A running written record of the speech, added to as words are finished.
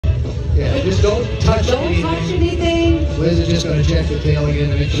Yeah, just don't touch anything. Don't touch anything. Liz is just going to check the tail again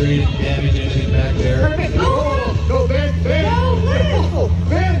to make sure you didn't damage anything back there. Perfect. Oh, no, Ben. No, Liz. Oh,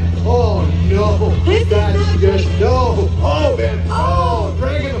 Ben. Oh, no. This That's is not just, good. no. Oh, Ben. Oh. Oh,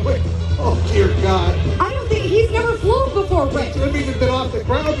 dragging away. Oh, dear God. I don't think he's never flown before, Rick. He's never even been off the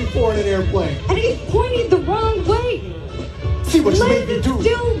ground before in an airplane. And he's pointing the wrong way. See what you Liz made me is do.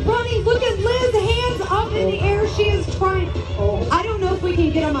 still running. Look at Liz, hands up in the air. She is trying. Oh. I don't know if we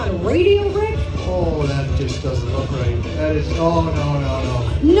can get him on radio, Rick. Oh, that just doesn't look right. That is, oh,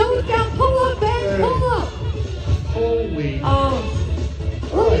 no. No, down. Pull up, Ben. Pull up. Holy.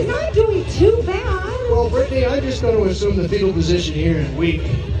 Well, he's not doing too bad. Well, Brittany, I'm just going to assume the fetal position here in a week.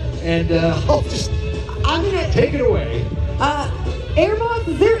 And I'm going to take it away. Air Boss,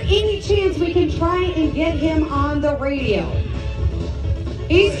 is there any chance we can try and get him on the radio?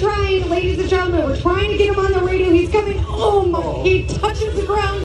 He's trying, ladies and gentlemen, we're trying to get him on the radio. He's coming. Oh, my, he touches the ground.